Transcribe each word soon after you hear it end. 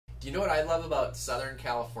Do you know what I love about Southern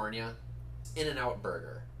California? In-N-Out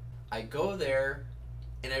Burger. I go there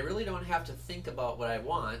and I really don't have to think about what I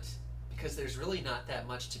want because there's really not that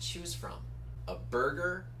much to choose from. A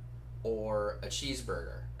burger or a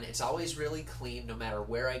cheeseburger. It's always really clean no matter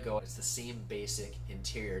where I go. It's the same basic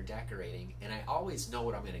interior decorating and I always know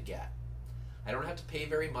what I'm going to get. I don't have to pay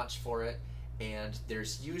very much for it and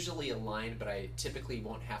there's usually a line, but I typically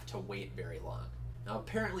won't have to wait very long. Now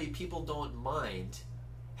apparently people don't mind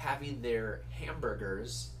having their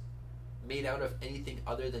hamburgers made out of anything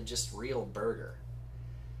other than just real burger.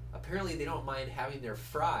 Apparently they don't mind having their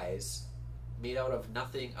fries made out of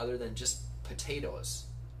nothing other than just potatoes.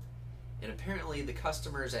 And apparently the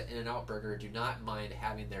customers at In-N-Out Burger do not mind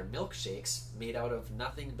having their milkshakes made out of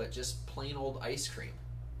nothing but just plain old ice cream.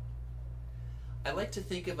 I like to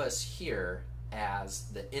think of us here as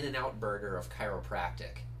the In-N-Out Burger of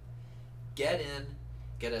chiropractic. Get in,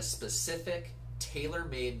 get a specific,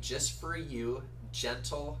 tailor-made just for you,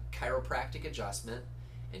 gentle chiropractic adjustment,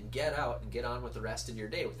 and get out and get on with the rest of your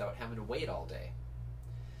day without having to wait all day.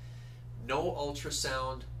 No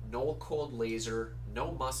ultrasound, no cold laser,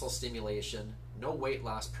 no muscle stimulation, no weight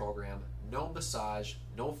loss program, no massage,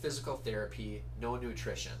 no physical therapy, no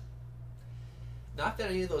nutrition. Not that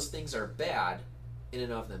any of those things are bad in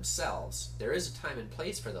and of themselves. There is a time and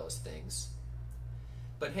place for those things.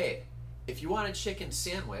 But hey, if you want a chicken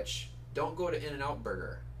sandwich, don't go to In-N-Out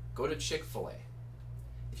Burger. Go to Chick-fil-A.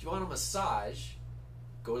 If you want a massage,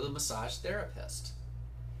 go to the massage therapist.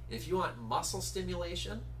 And if you want muscle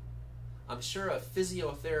stimulation, I'm sure a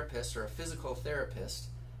physiotherapist or a physical therapist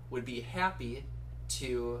would be happy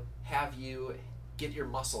to have you get your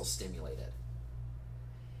muscles stimulated.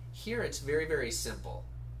 Here it's very, very simple.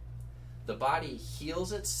 The body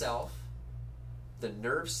heals itself. The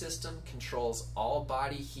nerve system controls all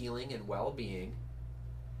body healing and well-being.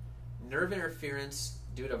 Nerve interference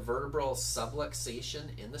due to vertebral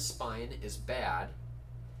subluxation in the spine is bad.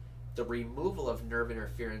 The removal of nerve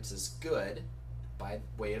interference is good by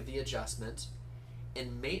way of the adjustment,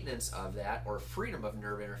 and maintenance of that, or freedom of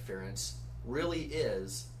nerve interference, really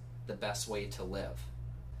is the best way to live.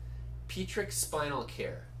 Petrick Spinal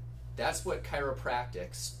Care. That's what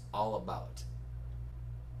chiropractic's all about.